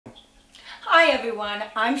Hi everyone,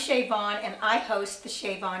 I'm Shea Vaughn and I host the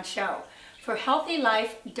Shea Vaughn Show for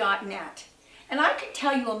HealthyLife.net. And I could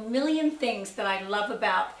tell you a million things that I love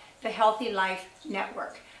about the Healthy Life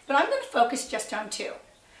Network, but I'm going to focus just on two.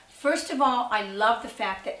 First of all, I love the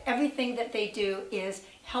fact that everything that they do is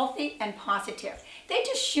healthy and positive. They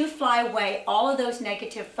just shoo fly away all of those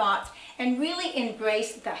negative thoughts and really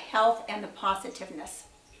embrace the health and the positiveness.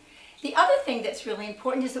 The other thing that's really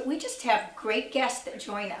important is that we just have great guests that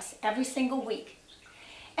join us every single week.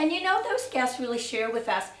 And you know, those guests really share with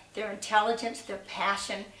us their intelligence, their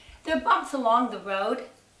passion, their bumps along the road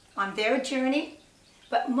on their journey.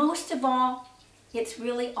 But most of all, it's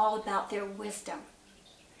really all about their wisdom.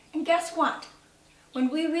 And guess what? When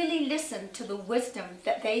we really listen to the wisdom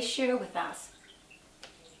that they share with us,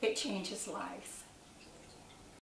 it changes lives.